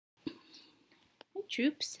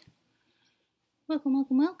troops. Welcome,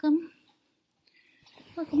 welcome, welcome.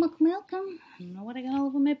 Welcome, welcome, welcome. I don't know what I got all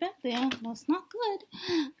over my back there. That's not good.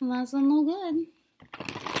 That's no good.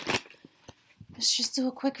 Let's just do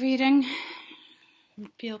a quick reading. I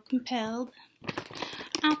feel compelled.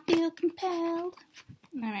 I feel compelled.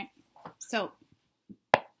 Alright, so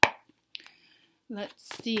let's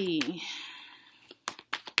see.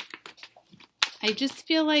 I just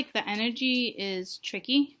feel like the energy is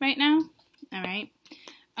tricky right now. Alright.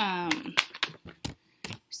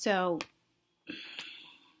 So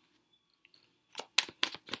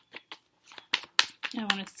I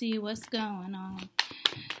want to see what's going on.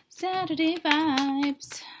 Saturday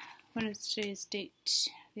vibes. What is today's date?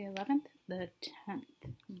 The 11th? The 10th.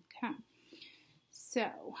 Okay. So,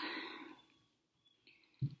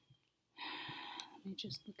 let me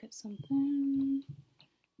just look at something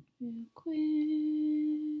real quick.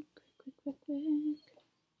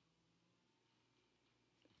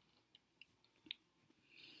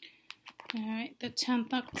 Alright, the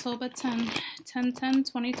 10th, October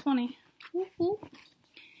 10/10/2020. Woo-hoo.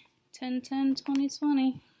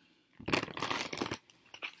 10/10/2020.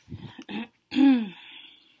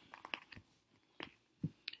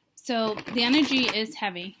 So the energy is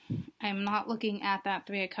heavy. I'm not looking at that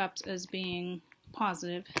Three of Cups as being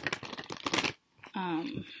positive.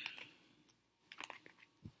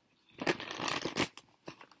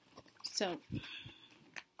 So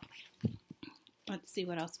let's see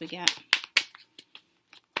what else we get.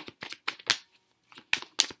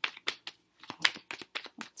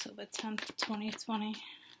 October 10th, 2020.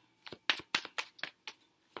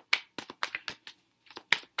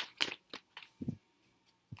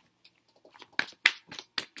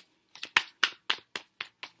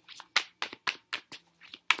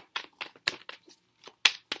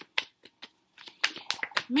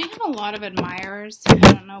 I may have a lot of admirers. I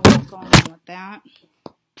don't know what's going on with that.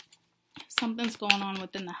 Something's going on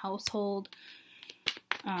within the household.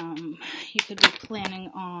 You could be planning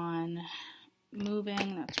on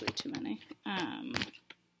moving. That's way too many.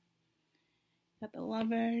 Got the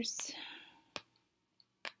Lovers.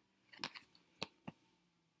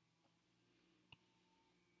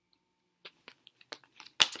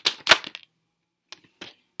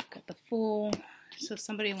 Got the Fool. So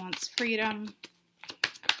somebody wants freedom.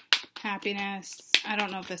 Happiness. I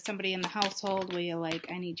don't know if there's somebody in the household where you're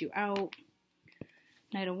like, I need you out.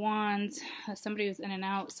 Knight of Wands. Somebody who's in and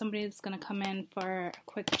out. Somebody that's going to come in for a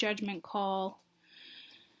quick judgment call.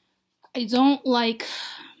 I don't like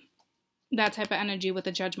that type of energy with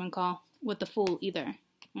the judgment call, with the Fool either.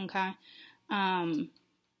 Okay?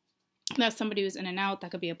 That's somebody who's in and out. That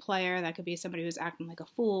could be a player. That could be somebody who's acting like a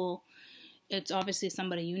fool. It's obviously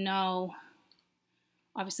somebody you know.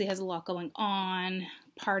 Obviously has a lot going on.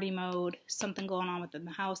 Party mode. Something going on within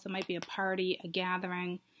the house. There might be a party, a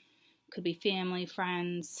gathering. Could be family,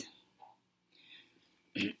 friends.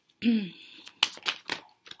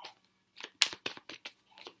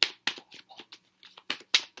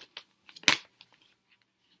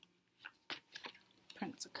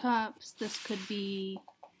 Prince of Cups. This could be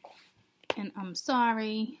an I'm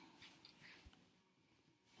sorry.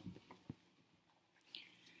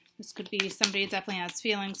 This could be somebody who definitely has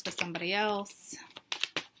feelings for somebody else.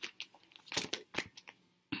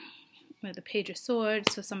 With the Page of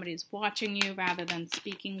Swords, so somebody's watching you rather than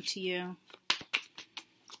speaking to you.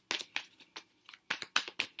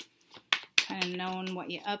 Kind of knowing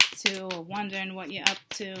what you're up to or wondering what you're up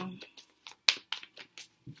to.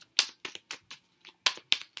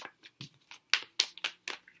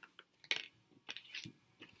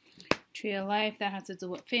 Tree of Life, that has to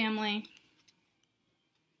do with family.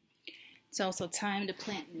 It's also time to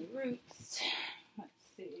plant new roots. Let's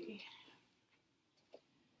see.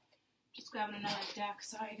 Just grabbing another deck.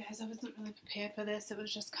 Sorry guys, I wasn't really prepared for this. It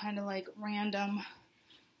was just kind of like random.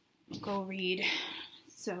 Go read.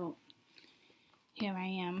 So here I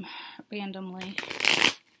am randomly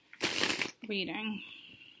reading.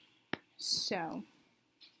 So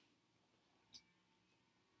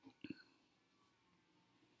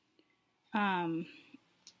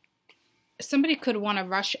somebody could want to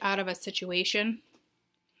rush out of a situation,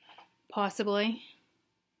 possibly.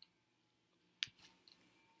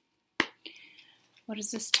 What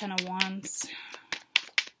is this 10 of Wands?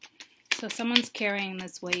 So someone's carrying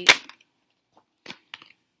this weight.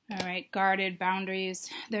 All right, guarded, boundaries.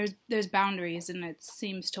 There's boundaries, and it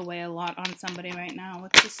seems to weigh a lot on somebody right now.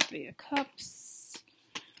 What's this 3 of Cups?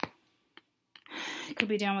 It could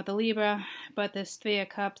be down with the Libra, but this 3 of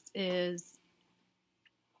Cups is,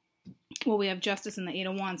 well, we have Justice and the 8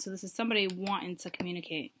 of Wands, so this is somebody wanting to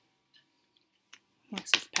communicate.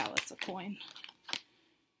 What's this Palace of Coin?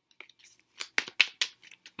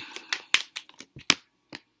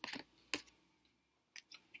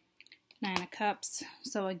 Cups.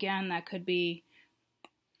 So again, that could be,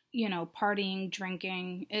 you know, partying,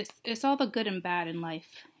 drinking. It's all the good and bad in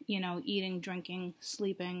life. You know, eating, drinking,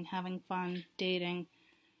 sleeping, having fun, dating.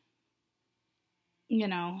 You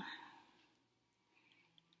know,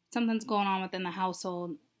 something's going on within the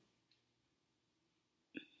household.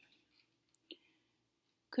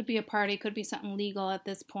 Could be a party, could be something legal at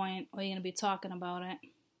this point, or you're going to be talking about it.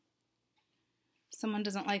 Someone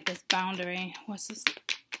doesn't like this boundary. What's this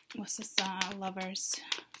Lovers?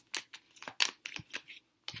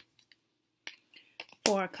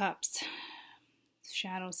 Four of Cups.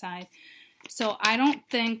 Shadow side. So I don't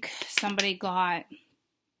think somebody got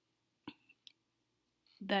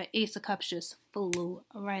the Ace of Cups just flew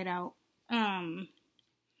right out. There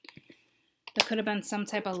could have been some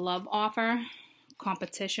type of love offer,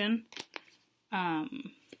 competition.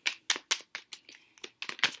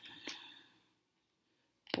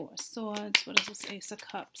 Four of Swords. What is this Ace of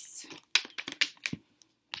Cups?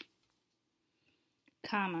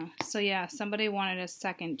 Karma. So yeah, somebody wanted a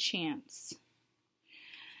second chance.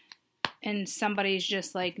 And somebody's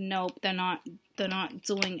just like, nope, they're not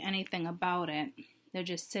doing anything about it. They're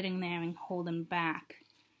just sitting there and holding back.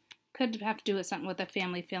 Could have to do with something with a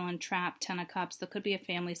family feeling trapped. 10 of Cups. There could be a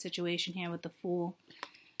family situation here with the Fool.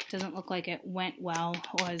 Doesn't look like it went well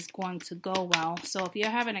or is going to go well. So if you're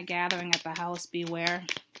having a gathering at the house, beware.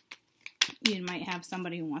 You might have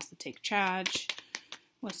somebody who wants to take charge.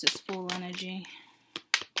 What's this Fool energy?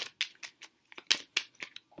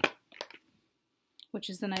 Which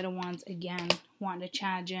is the Knight of Wands again, wanting to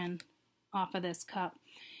charge in off of this cup.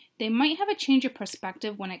 They might have a change of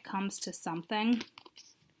perspective when it comes to something.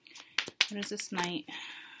 What does this Knight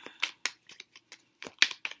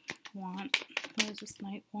want? What does this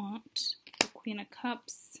Knight want? The Queen of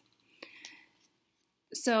Cups.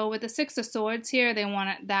 So with the Six of Swords here,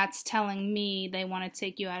 that's telling me they want to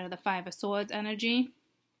take you out of the Five of Swords energy.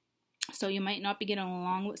 So you might not be getting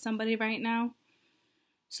along with somebody right now.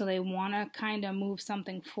 So they want to kind of move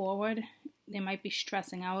something forward. They might be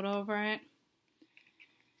stressing out over it.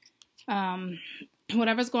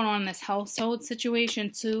 Whatever's going on in this household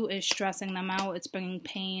situation too is stressing them out. It's bringing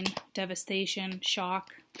pain, devastation,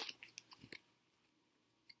 shock.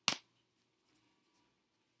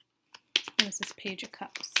 What is this Page of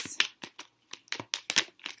Cups?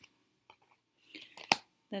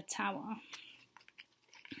 The Tower.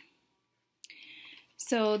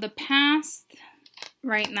 So the past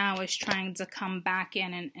right now is trying to come back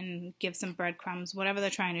in and give some breadcrumbs, whatever they're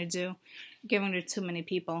trying to do, giving to too many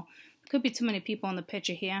people. Could be too many people in the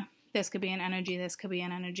picture here. This could be an energy, this could be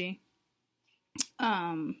an energy.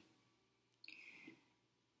 I'm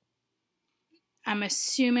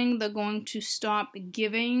assuming they're going to stop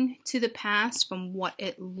giving to the past from what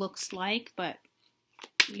it looks like, but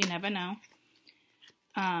you never know.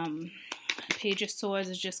 Page of Swords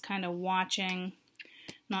is just kind of watching.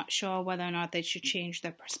 Not sure whether or not they should change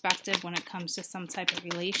their perspective when it comes to some type of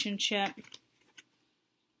relationship.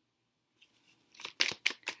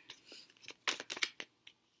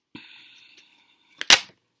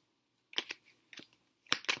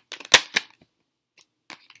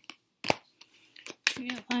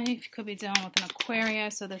 Real life could be dealing with an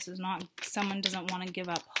Aquarius, so this is not, someone doesn't want to give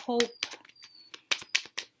up hope.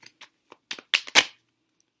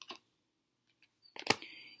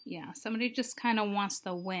 Yeah, somebody just kind of wants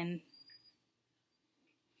to win.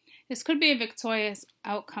 This could be a victorious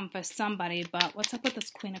outcome for somebody, but what's up with this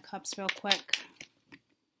Queen of Cups real quick?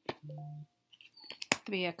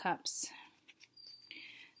 Three of Cups.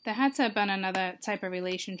 There had to have been another type of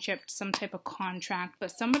relationship, some type of contract,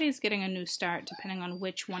 but somebody's getting a new start depending on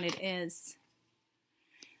which one it is.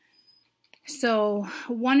 So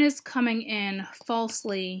one is coming in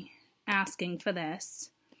falsely asking for this,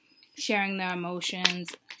 sharing their emotions.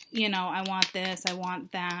 You know, I want this, I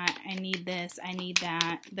want that, I need this, I need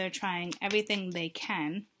that. They're trying everything they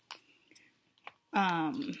can.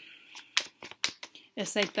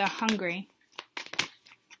 It's like they're hungry.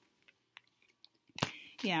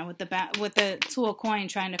 Yeah, with the Two of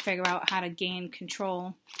Coins, trying to figure out how to gain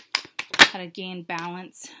control, how to gain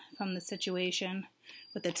balance from the situation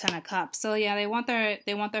with the Ten of Cups. So yeah, they want their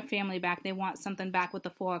family back. They want something back with the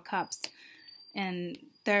Four of Cups, and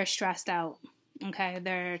they're stressed out. Okay,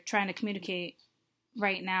 they're trying to communicate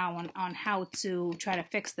right now on how to try to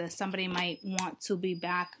fix this. Somebody might want to be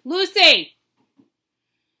back. Lucy!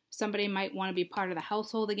 Somebody might want to be part of the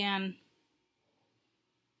household again.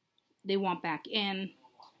 They want back in.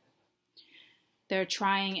 They're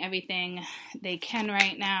trying everything they can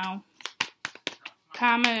right now.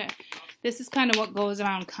 Karma, this is kind of what goes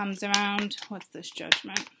around comes around. What's this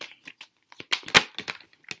Judgment?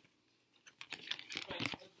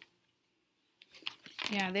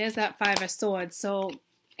 Yeah, there's that Five of Swords. So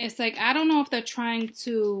it's like, I don't know if they're trying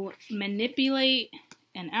to manipulate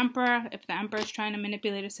an emperor, if the emperor is trying to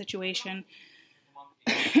manipulate a situation.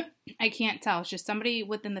 I can't tell. It's just somebody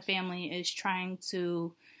within the family is trying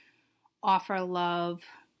to offer love,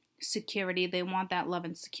 security. They want that love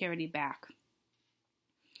and security back.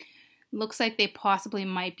 Looks like they possibly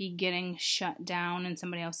might be getting shut down and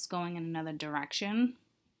somebody else is going in another direction.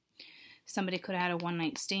 Somebody could have had a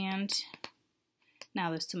one-night stand. Now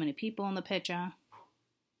there's too many people in the picture.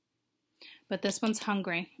 But this one's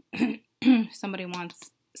hungry. Somebody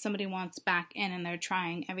wants back in, and they're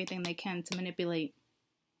trying everything they can to manipulate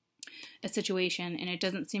a situation, and it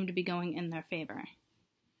doesn't seem to be going in their favor.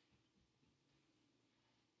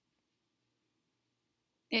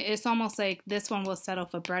 It's almost like this one will settle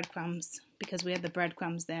for breadcrumbs because we have the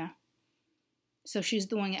breadcrumbs there. So she's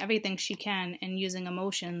doing everything she can and using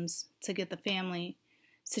emotions to get the family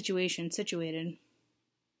situation situated.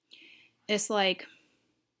 It's like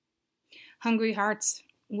hungry hearts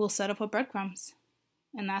will settle for breadcrumbs.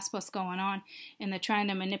 And that's what's going on. And they're trying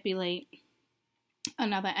to manipulate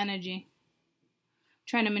another energy.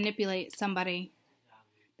 Trying to manipulate somebody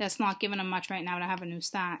that's not giving them much right now to have a new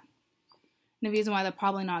start. And the reason why they're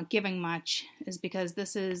probably not giving much is because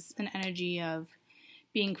this is an energy of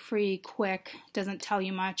being free, quick, doesn't tell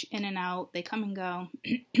you much, in and out, they come and go.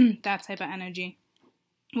 That type of energy,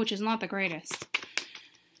 which is not the greatest.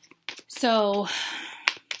 So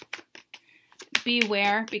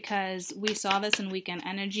beware, because we saw this in weekend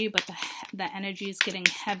energy, but the energy is getting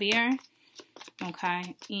heavier.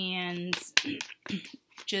 Okay, and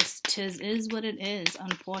just 'tis is what it is,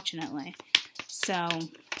 unfortunately. So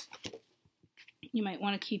you might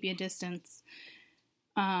want to keep your distance.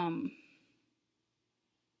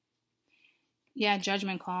 Yeah,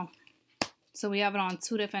 judgment call. So we have it on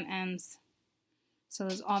two different ends. So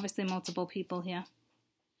there's obviously multiple people here.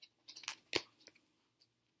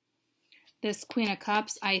 This Queen of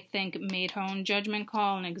Cups, I think, made her own judgment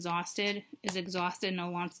call and is exhausted,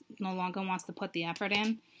 no longer wants to put the effort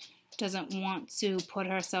in, doesn't want to put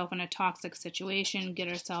herself in a toxic situation, get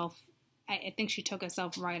herself, I think she took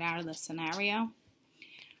herself right out of the scenario,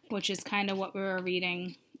 which is kind of what we were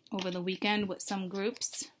reading over the weekend with some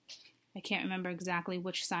groups. I can't remember exactly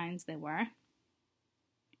which signs they were.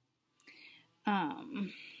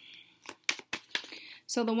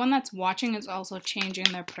 So the one that's watching is also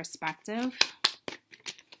changing their perspective.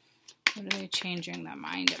 What are they changing their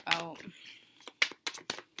mind about?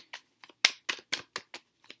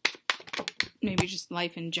 Maybe just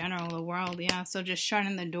life in general, the world, yeah. So just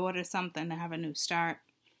shutting the door to something to have a new start.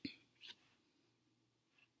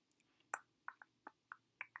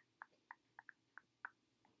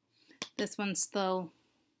 This one's still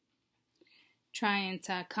trying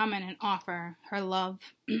to come in and offer her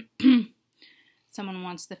love. Someone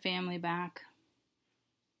wants the family back.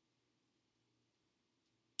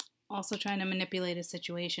 Also trying to manipulate a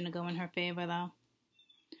situation to go in her favor, though,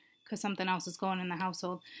 because something else is going in the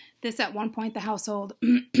household. This, at one point, the household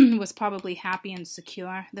was probably happy and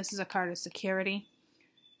secure. This is a card of security.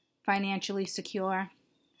 Financially secure.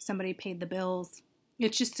 Somebody paid the bills.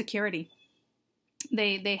 It's just security.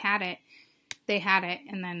 They had it. They had it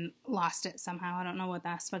and then lost it somehow. I don't know what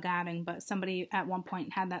that's regarding, but somebody at one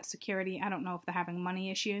point had that security. I don't know if they're having money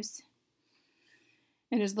issues.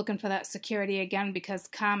 And is looking for that security again because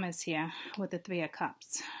karma's here with the Three of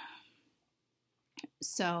Cups.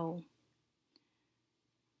 So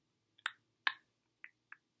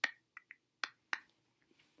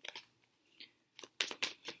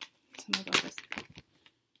tell me about this.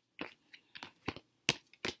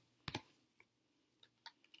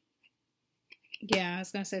 Yeah, I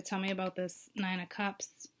was going to say, tell me about this Nine of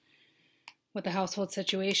Cups with the household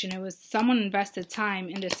situation. It was someone invested time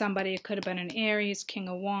into somebody. It could have been an Aries, King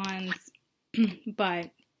of Wands, but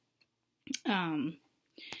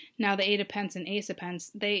now the Eight of Pence and Ace of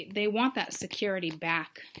Pence, they want that security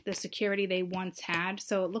back, the security they once had.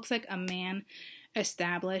 So it looks like a man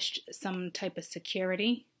established some type of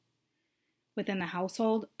security within the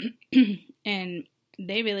household, and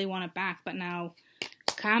they really want it back, but now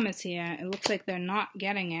karma's here. It looks like they're not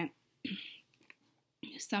getting it.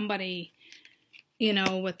 Somebody, you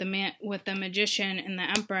know, with the Magician and the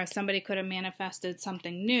Emperor, somebody could have manifested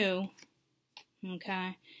something new,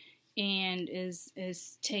 okay, and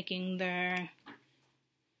is taking their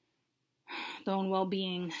own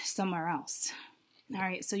well-being somewhere else. All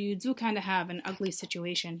right, so you do kind of have an ugly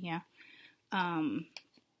situation here.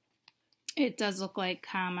 It does look like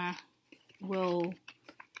karma will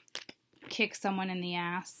kick someone in the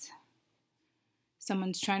ass.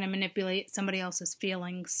 Someone's trying to manipulate somebody else's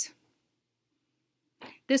feelings.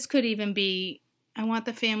 This could even be I want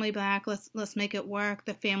the family back. Let's make it work.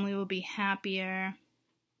 The family will be happier.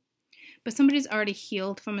 But somebody's already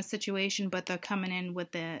healed from a situation, but they're coming in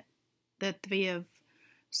with the Three of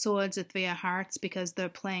Swords, the Three of Hearts, because they're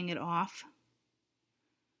playing it off.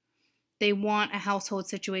 They want a household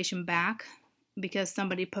situation back because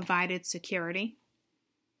somebody provided security.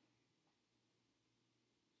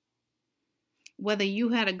 Whether you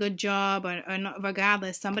had a good job or not,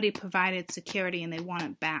 regardless, somebody provided security and they want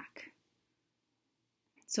it back.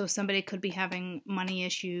 So somebody could be having money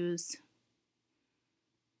issues.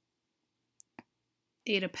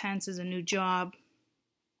 Eight of Pence is a new job.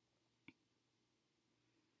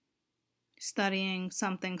 Studying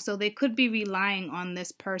something. So they could be relying on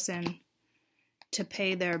this person to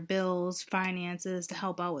pay their bills, finances, to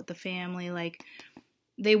help out with the family. Like,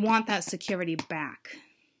 they want that security back.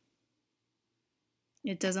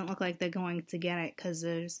 It doesn't look like they're going to get it because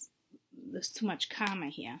there's too much karma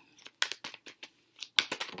here.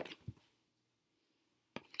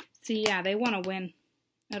 See, yeah, they want to win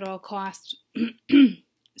at all costs.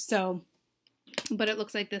 So, but it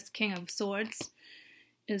looks like this King of Swords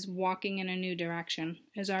is walking in a new direction,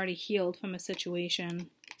 is already healed from a situation.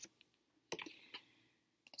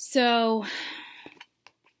 So,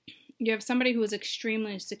 you have somebody who is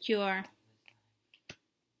extremely secure,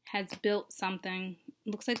 has built something.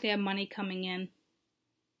 Looks like they have money coming in.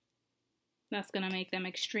 That's going to make them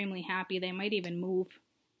extremely happy. They might even move.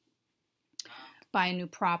 Buy a new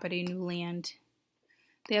property, new land.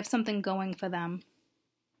 They have something going for them.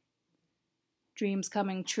 Dreams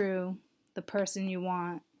coming true. The person you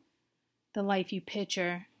want. The life you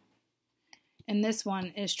picture. And this one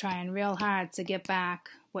is trying real hard to get back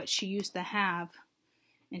what she used to have.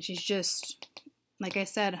 And she's just, like I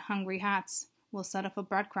said, hungry hearts will settle for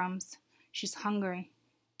breadcrumbs. She's hungry.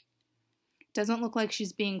 Doesn't look like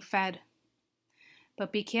she's being fed.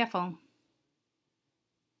 But be careful.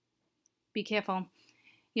 Be careful.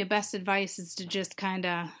 Your best advice is to just kind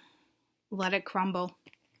of let it crumble.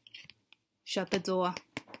 Shut the door.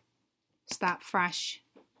 Start fresh.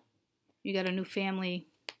 You got a new family.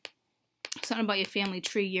 Something about your family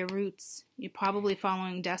tree, your roots. You're probably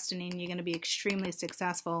following destiny and you're going to be extremely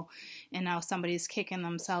successful. And now somebody's kicking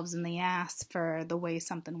themselves in the ass for the way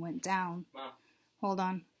something went down. Mom. Hold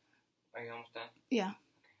on. Are you almost done? Yeah.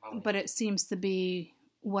 Okay, but it seems to be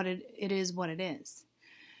what it is what it is.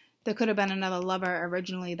 There could have been another lover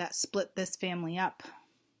originally that split this family up.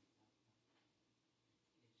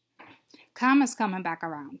 Karma's coming back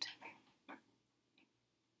around.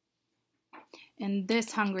 And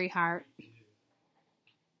this hungry heart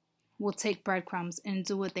will take breadcrumbs and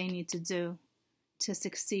do what they need to do to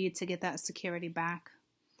succeed, to get that security back.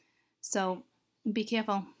 So be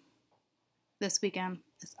careful this weekend.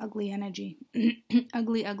 This ugly energy.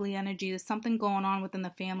 ugly energy. There's something going on within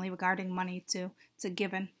the family regarding money too. It's a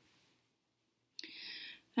given.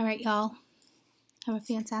 All right, y'all. Have a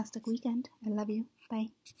fantastic weekend. I love you. Bye.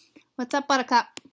 What's up, Buttercup?